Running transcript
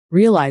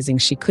Realizing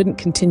she couldn't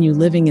continue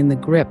living in the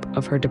grip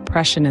of her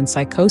depression and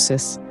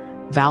psychosis,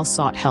 Val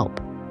sought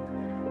help.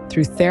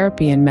 Through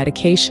therapy and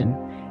medication,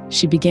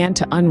 she began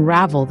to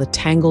unravel the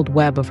tangled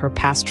web of her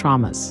past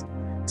traumas,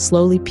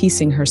 slowly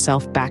piecing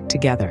herself back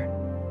together.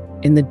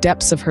 In the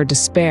depths of her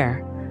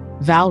despair,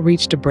 Val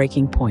reached a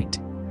breaking point.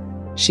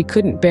 She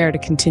couldn't bear to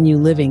continue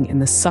living in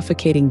the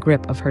suffocating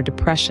grip of her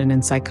depression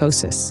and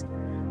psychosis.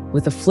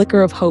 With a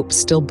flicker of hope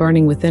still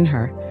burning within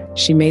her,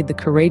 she made the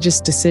courageous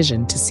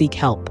decision to seek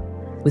help.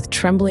 With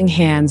trembling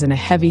hands and a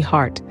heavy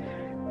heart,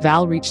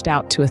 Val reached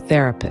out to a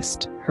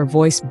therapist, her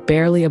voice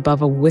barely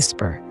above a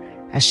whisper,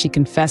 as she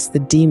confessed the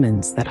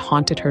demons that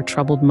haunted her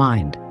troubled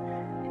mind.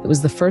 It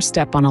was the first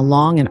step on a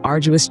long and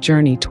arduous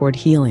journey toward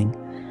healing,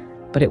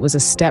 but it was a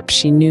step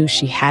she knew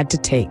she had to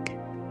take.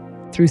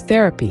 Through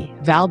therapy,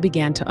 Val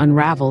began to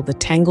unravel the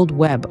tangled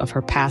web of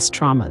her past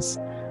traumas,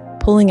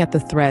 pulling at the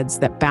threads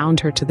that bound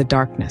her to the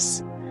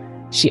darkness.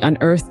 She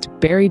unearthed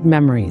buried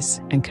memories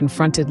and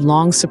confronted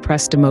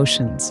long-suppressed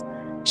emotions,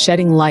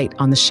 shedding light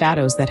on the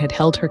shadows that had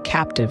held her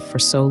captive for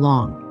so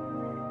long.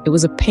 It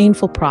was a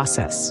painful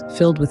process,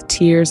 filled with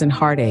tears and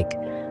heartache,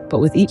 but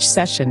with each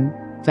session,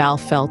 Val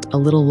felt a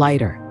little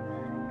lighter,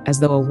 as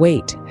though a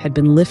weight had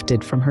been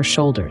lifted from her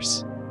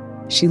shoulders.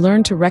 She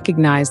learned to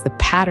recognize the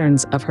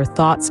patterns of her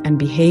thoughts and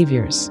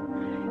behaviors,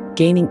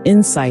 gaining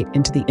insight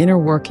into the inner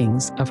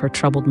workings of her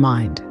troubled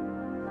mind.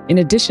 In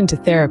addition to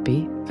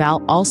therapy,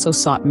 Val also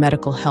sought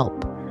medical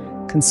help,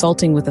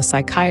 consulting with a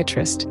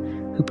psychiatrist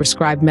who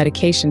prescribed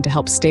medication to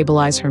help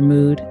stabilize her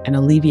mood and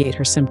alleviate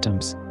her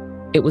symptoms.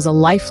 It was a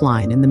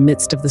lifeline in the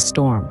midst of the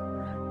storm,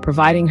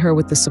 providing her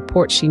with the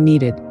support she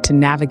needed to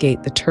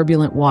navigate the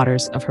turbulent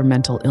waters of her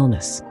mental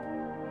illness.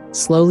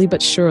 Slowly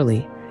but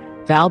surely,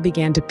 Val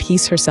began to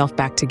piece herself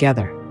back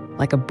together,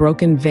 like a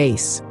broken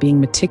vase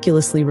being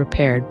meticulously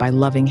repaired by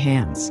loving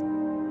hands.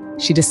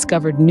 She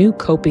discovered new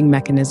coping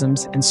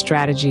mechanisms and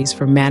strategies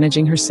for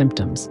managing her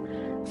symptoms,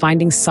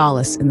 finding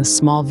solace in the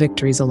small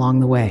victories along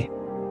the way.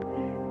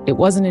 It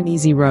wasn't an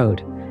easy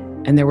road,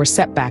 and there were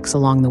setbacks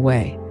along the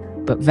way,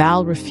 but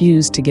Val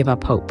refused to give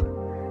up hope.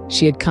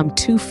 She had come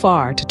too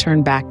far to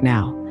turn back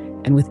now,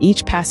 and with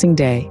each passing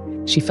day,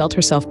 she felt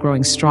herself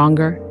growing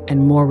stronger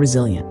and more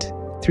resilient.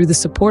 Through the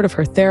support of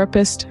her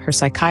therapist, her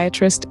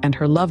psychiatrist, and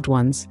her loved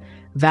ones,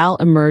 Val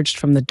emerged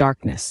from the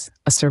darkness,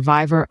 a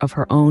survivor of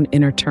her own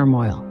inner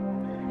turmoil.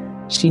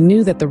 She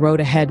knew that the road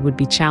ahead would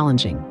be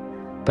challenging,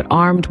 but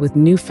armed with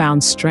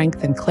newfound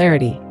strength and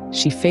clarity,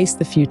 she faced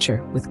the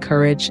future with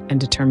courage and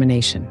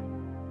determination.